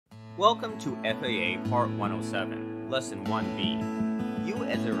Welcome to FAA Part 107, Lesson 1B. You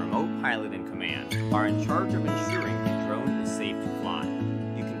as a remote pilot in command are in charge of ensuring the drone is safe to fly.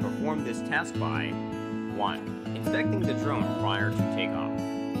 You can perform this task by 1. Inspecting the drone prior to takeoff.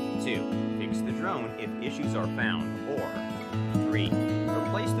 2. Fix the drone if issues are found, or 3.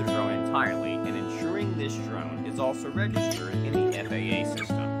 Replace the drone entirely and ensuring this drone is also registered in the FAA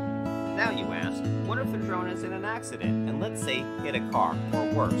system. Now you ask, what if the drone is in an accident and let's say hit a car, or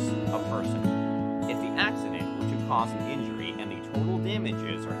worse, a person? If the accident were to cause an injury and the total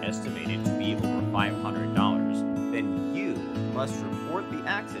damages are estimated to be over $500, then you must report the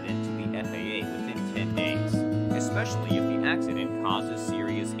accident to the FAA within 10 days, especially if the accident causes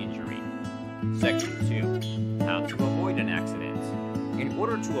serious injury. Section 2. How to avoid an accident. In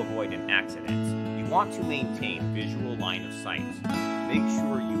order to avoid an accident, you want to maintain visual line of sight. Make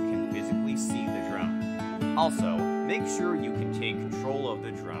sure you can physically see the drone. Also, make sure you can take control of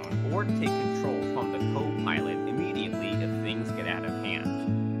the drone or take control from the co-pilot immediately if things get out of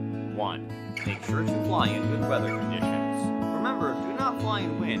hand. 1. Make sure to fly in good weather conditions. Remember, do not fly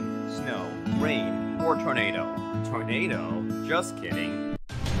in wind, snow, rain, or tornado. Tornado? Just kidding.